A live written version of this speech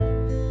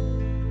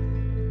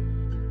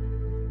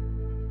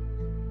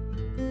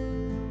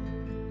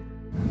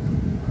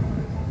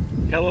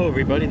Hello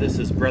everybody, this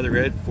is Brother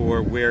Ed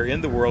for Where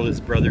in the World is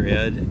Brother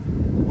Ed,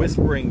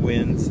 Whispering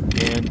Winds,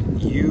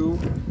 and you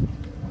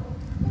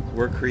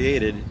were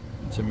created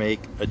to make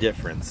a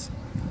difference.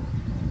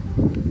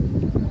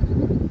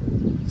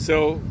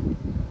 So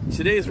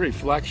today's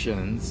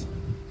reflections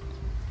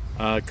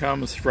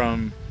comes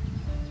from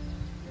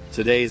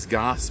today's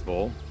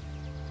gospel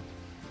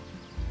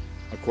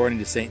according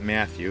to St.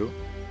 Matthew,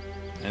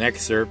 an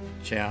excerpt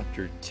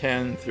chapter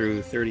 10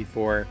 through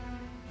 34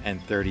 and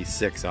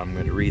 36. I'm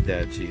going to read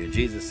that to you.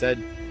 Jesus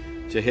said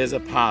to his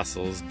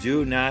apostles,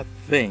 "Do not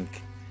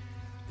think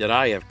that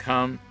I have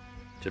come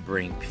to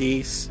bring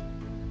peace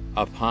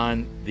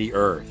upon the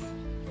earth.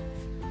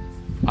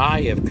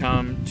 I have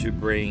come to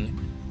bring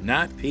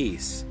not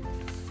peace,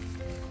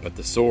 but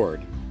the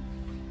sword.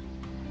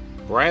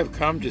 For I have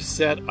come to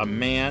set a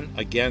man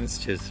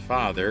against his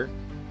father,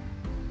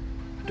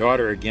 a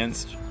daughter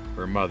against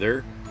her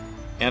mother,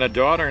 and a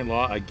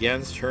daughter-in-law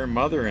against her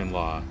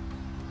mother-in-law.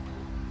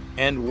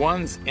 And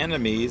one's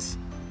enemies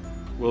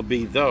will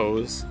be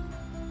those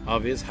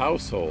of his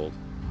household."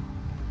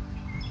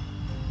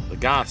 The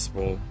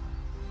gospel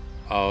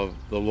of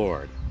the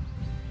Lord.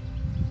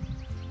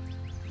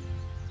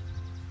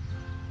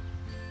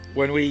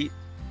 When we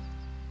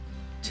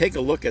take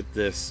a look at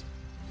this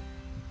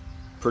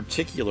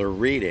particular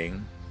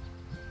reading,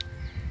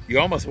 you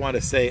almost want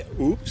to say,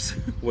 oops,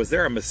 was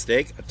there a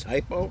mistake, a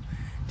typo?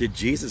 Did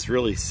Jesus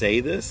really say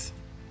this?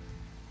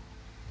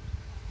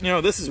 You know,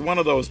 this is one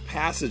of those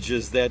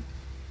passages that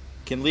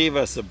can leave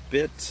us a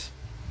bit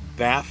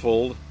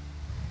baffled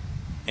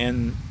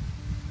and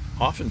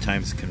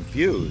oftentimes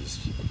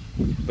confused.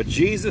 But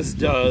Jesus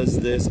does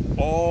this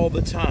all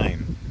the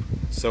time,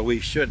 so we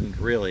shouldn't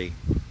really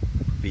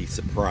be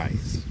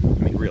surprised.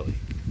 I mean, really.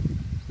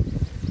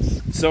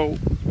 So,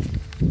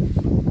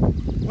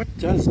 what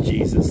does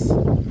Jesus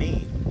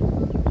mean?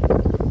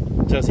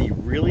 Does he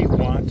really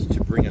want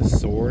to bring a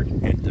sword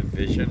and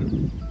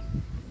division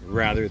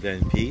rather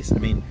than peace? I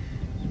mean,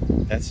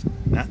 that's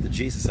not the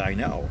Jesus I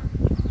know.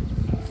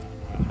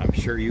 I'm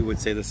sure you would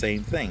say the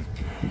same thing.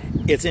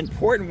 It's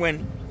important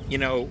when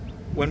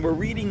we're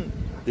reading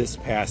this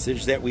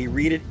passage that we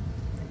read it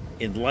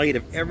in light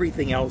of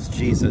everything else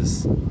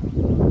Jesus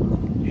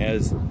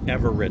has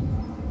ever written.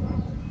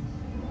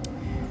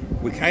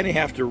 We kind of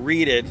have to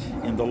read it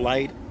in the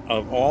light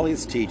of all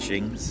his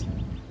teachings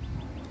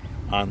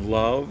on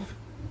love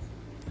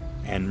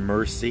and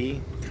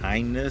mercy,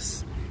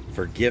 kindness,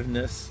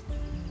 forgiveness,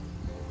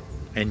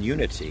 and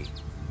unity.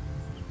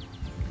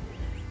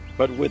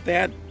 But with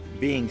that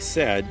being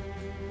said,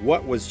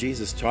 what was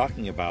Jesus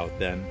talking about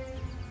then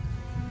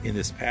in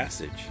this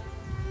passage?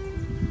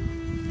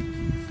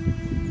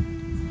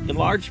 In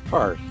large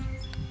part,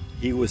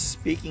 he was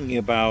speaking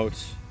about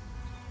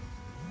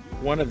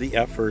one of the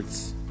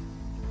efforts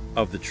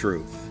of the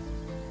truth.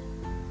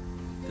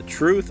 The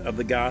truth of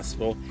the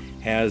gospel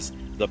has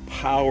the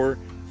power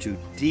to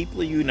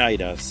deeply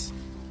unite us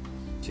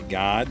to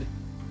God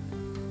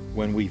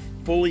when we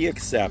fully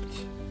accept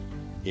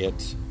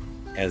it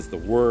as the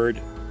word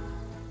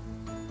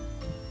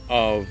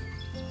of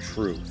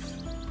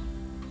truth.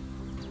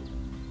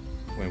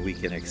 When we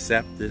can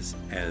accept this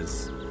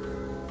as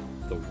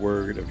the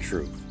word of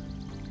truth.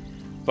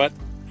 But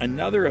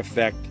another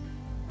effect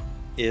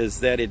is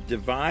that it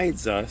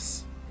divides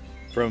us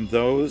from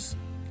those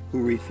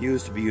who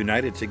refuse to be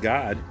united to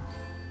God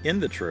in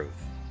the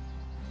truth.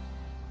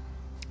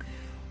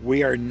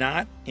 We are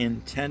not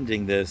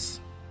intending this,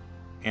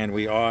 and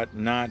we ought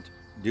not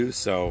do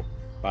so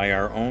by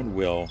our own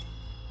will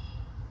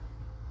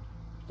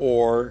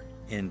or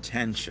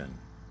intention.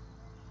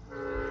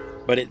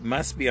 But it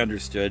must be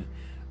understood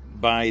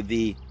by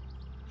the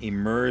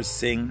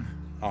immersing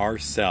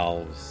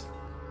ourselves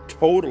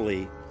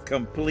totally,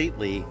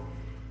 completely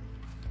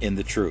in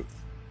the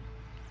truth.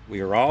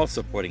 We are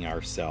also putting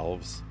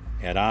ourselves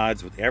at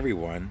odds with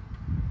everyone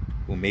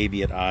who may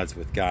be at odds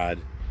with God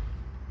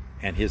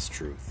and his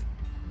truth.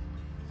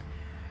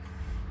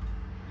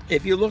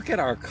 If you look at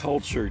our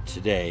culture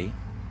today,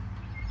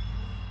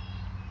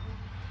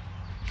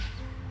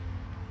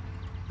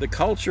 the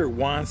culture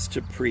wants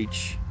to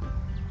preach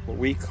what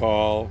we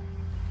call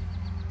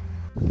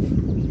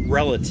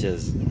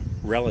relativism.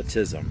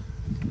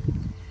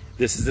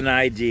 This is an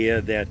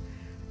idea that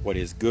what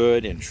is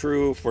good and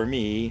true for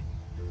me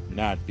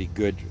not be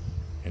good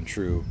and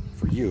true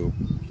for you,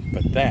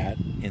 but that,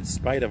 in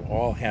spite of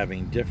all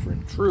having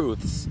different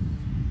truths,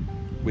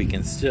 we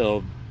can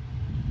still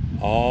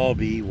all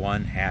be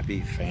one happy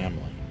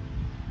family.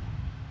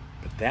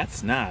 But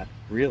that's not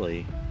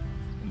really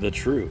the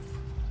truth.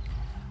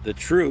 The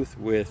truth,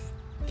 with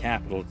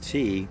capital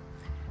T,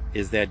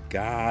 is that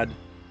God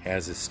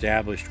has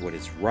established what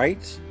is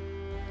right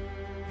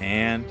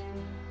and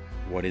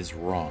what is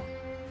wrong.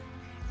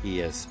 He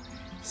has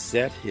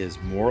set his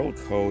moral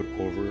code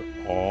over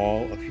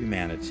all of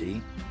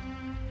humanity,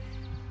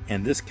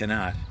 and this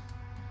cannot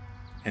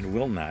and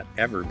will not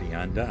ever be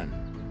undone.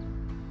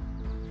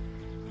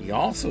 He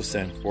also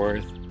sent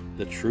forth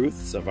the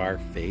truths of our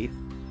faith,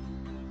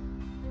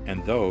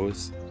 and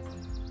those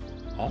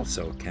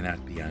also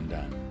cannot be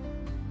undone.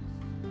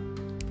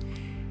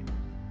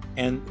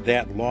 And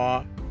that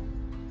law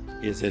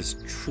is as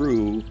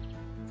true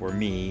for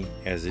me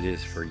as it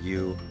is for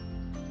you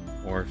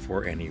or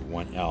for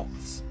anyone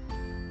else.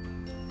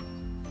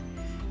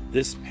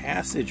 This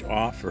passage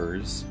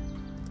offers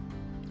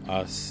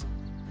us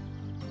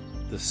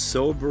the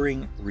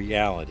sobering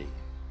reality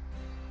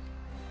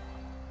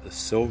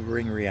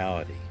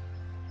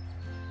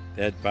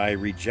that by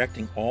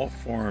rejecting all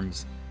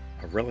forms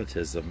of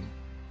relativism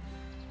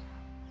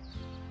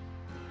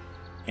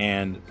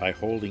and by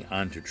holding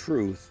on to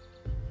truth,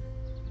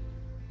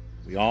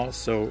 we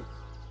also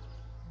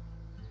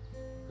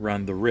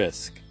run the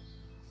risk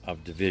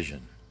of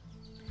division,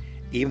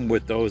 even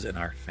with those in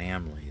our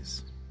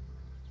families.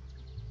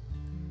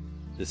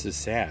 This is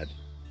sad,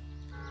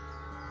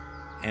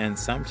 and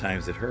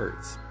sometimes it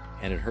hurts,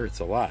 and it hurts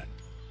a lot.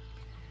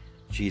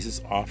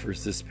 Jesus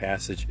offers this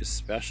passage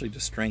especially to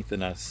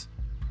strengthen us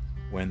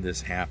when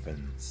this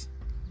happens.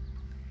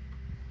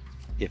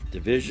 If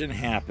division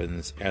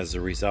happens as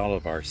a result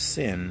of our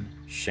sin,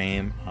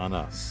 shame on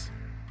us.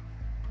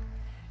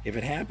 If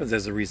it happens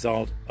as a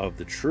result of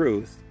the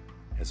truth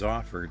as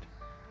offered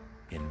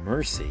in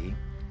mercy,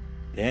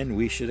 then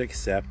we should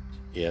accept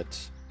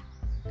it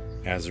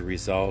as a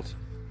result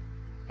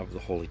of the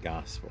Holy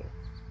Gospel.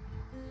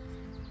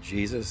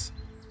 Jesus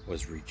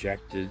was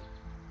rejected,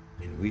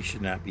 and we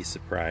should not be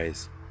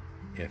surprised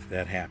if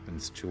that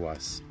happens to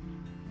us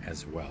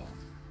as well.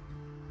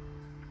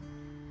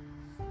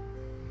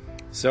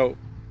 So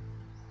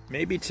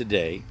maybe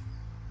today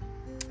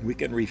we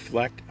can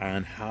reflect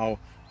on how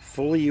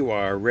fully you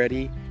are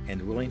ready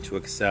and willing to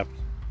accept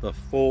the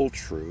full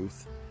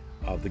truth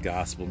of the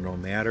gospel, no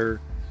matter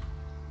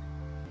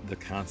the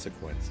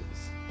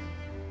consequences.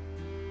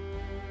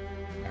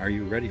 Are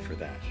you ready for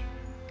that?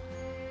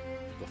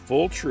 The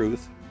full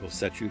truth will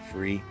set you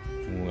free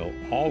and will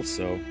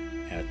also,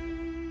 at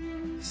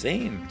the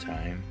same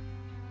time,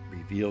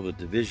 reveal the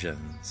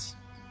divisions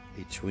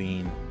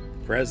between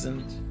the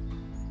present,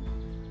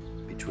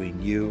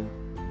 between you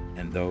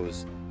and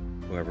those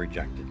who have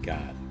rejected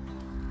God.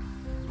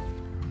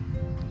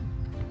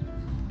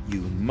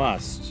 You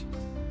must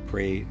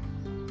pray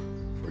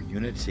for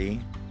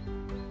unity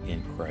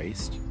in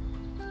Christ,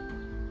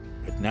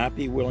 but not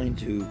be willing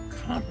to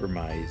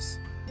compromise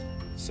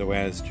so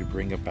as to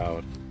bring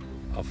about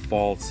a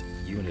false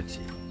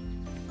unity.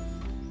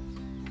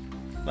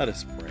 Let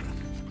us pray.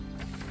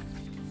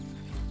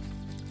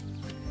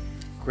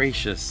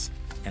 Gracious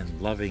and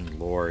loving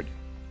Lord,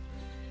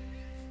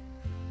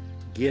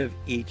 give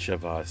each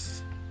of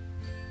us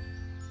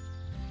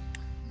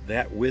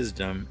that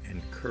wisdom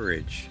and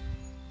courage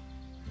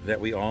that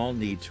we all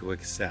need to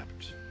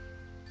accept,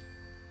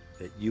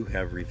 that you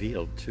have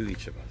revealed to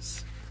each of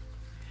us.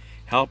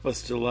 Help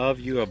us to love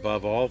you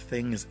above all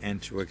things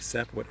and to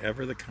accept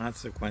whatever the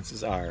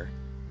consequences are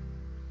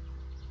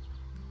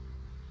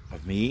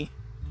of me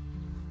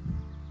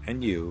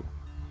and you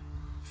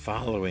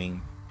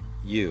following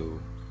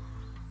you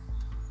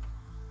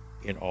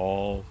in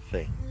all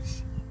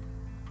things.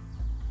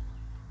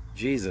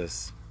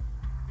 Jesus,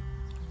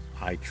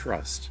 I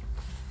trust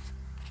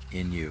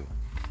in you.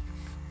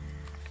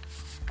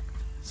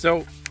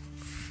 So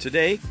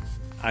today,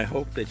 I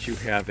hope that you're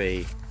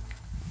having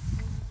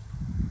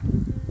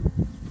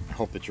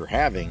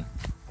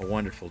a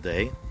wonderful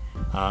day.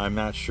 I'm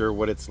not sure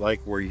what it's like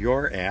where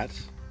you're at,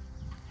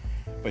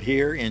 but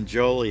here in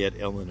Joliet,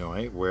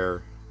 Illinois,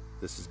 where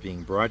this is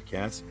being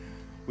broadcast,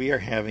 we are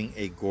having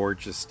a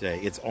gorgeous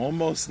day. It's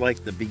almost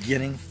like the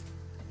beginning,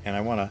 and I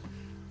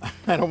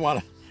don't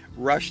want to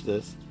rush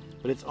this,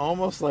 but it's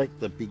almost like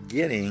the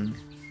beginning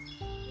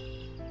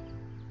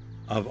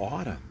of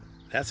autumn.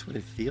 That's what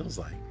it feels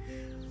like.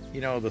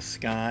 You know, the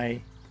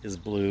sky is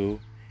blue,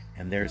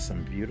 and there's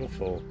some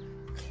beautiful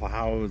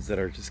clouds that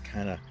are just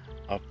kind of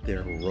up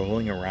there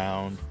rolling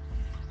around,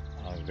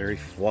 very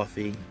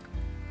fluffy.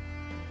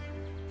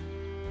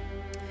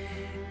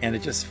 And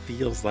it just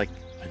feels like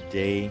a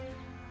day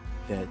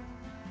that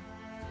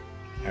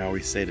I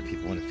always say to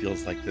people, when it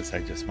feels like this, I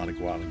just want to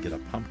go out and get a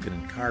pumpkin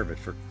and carve it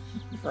for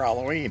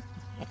Halloween.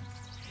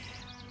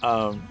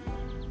 Kind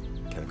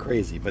of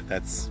crazy, but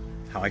that's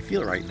how I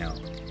feel right now.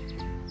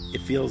 It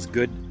feels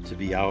good to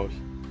be out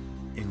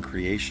in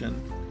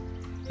creation.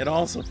 It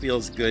also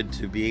feels good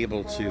to be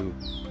able to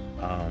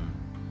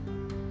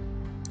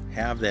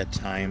have that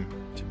time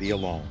to be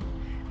alone.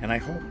 And I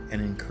hope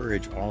and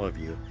encourage all of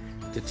you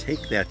to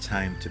take that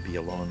time to be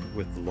alone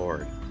with the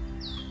Lord.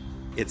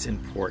 It's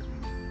important.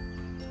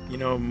 You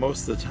know,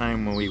 most of the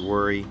time when we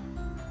worry,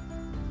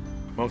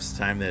 most of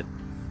the time that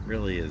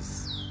really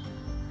is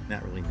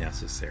not really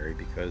necessary,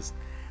 because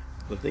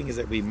the things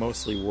that we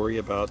mostly worry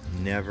about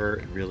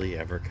never really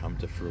ever come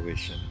to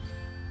fruition.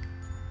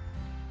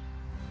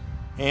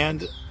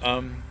 And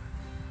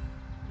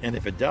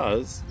if it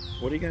does,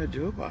 what are you going to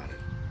do about it?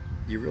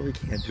 You really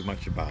can't do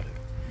much about it.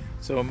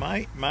 So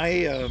my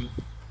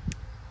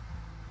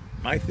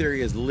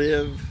theory is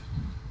live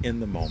in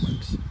the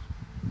moment,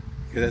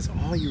 because that's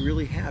all you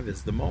really have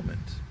is the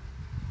moment,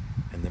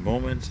 and the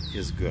moment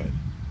is good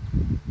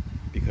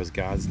because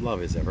God's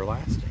love is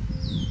everlasting.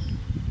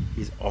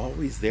 He's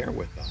always there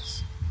with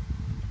us.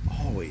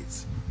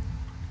 Always.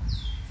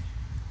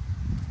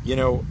 You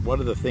know, one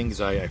of the things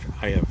I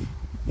have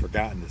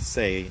forgotten to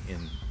say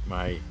in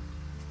my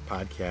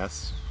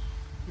podcast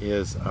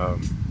is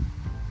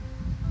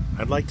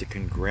I'd like to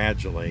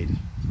congratulate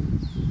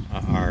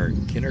our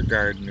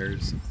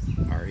kindergartners,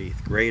 our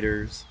 8th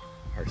graders,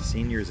 our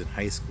seniors in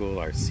high school,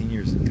 our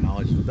seniors in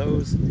college,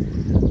 those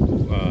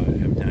who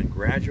have done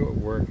graduate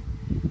work.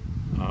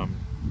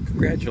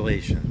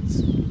 Congratulations.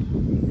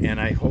 And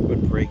I hope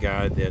and pray,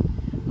 God, that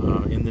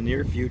in the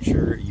near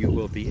future you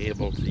will be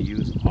able to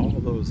use all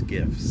of those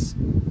gifts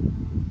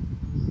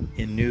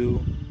in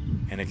new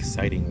and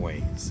exciting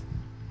ways.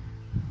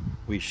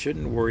 We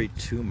shouldn't worry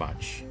too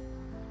much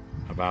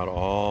about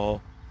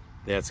all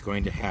that's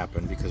going to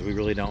happen because we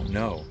really don't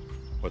know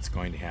what's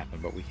going to happen,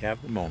 but we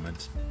have the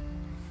moment.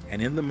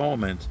 And in the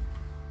moment,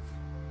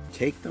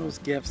 take those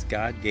gifts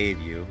God gave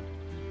you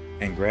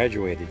and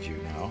graduated you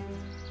now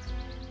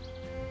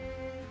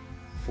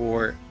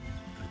for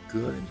the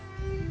good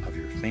of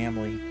your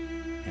family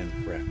and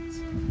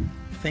friends.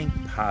 Think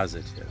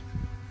positive.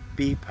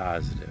 Be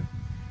positive.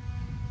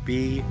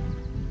 Be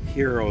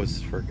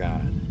heroes for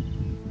God.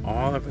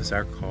 All of us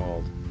are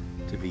called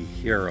to be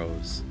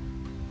heroes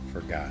for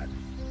God.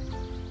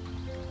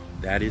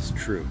 That is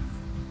truth.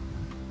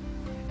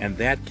 And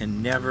that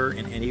can never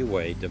in any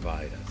way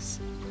divide us.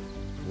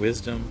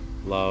 Wisdom,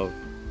 love,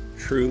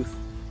 truth,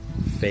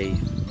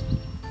 faith,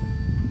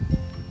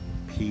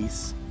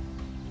 peace,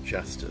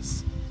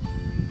 justice.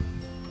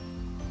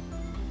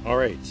 All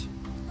right.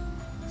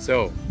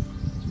 So,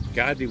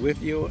 God be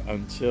with you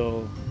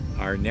until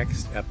our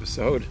next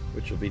episode,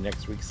 which will be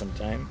next week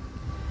sometime.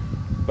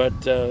 But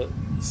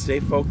stay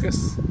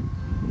focused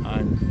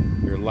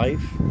on your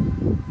life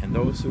and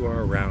those who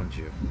are around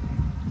you.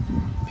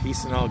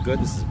 Peace and all good.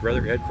 This is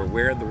Brother Ed for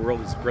Where in the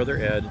World is Brother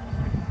Ed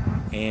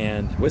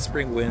and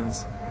Whispering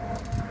Winds,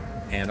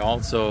 and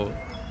also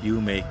You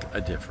Make a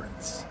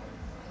Difference.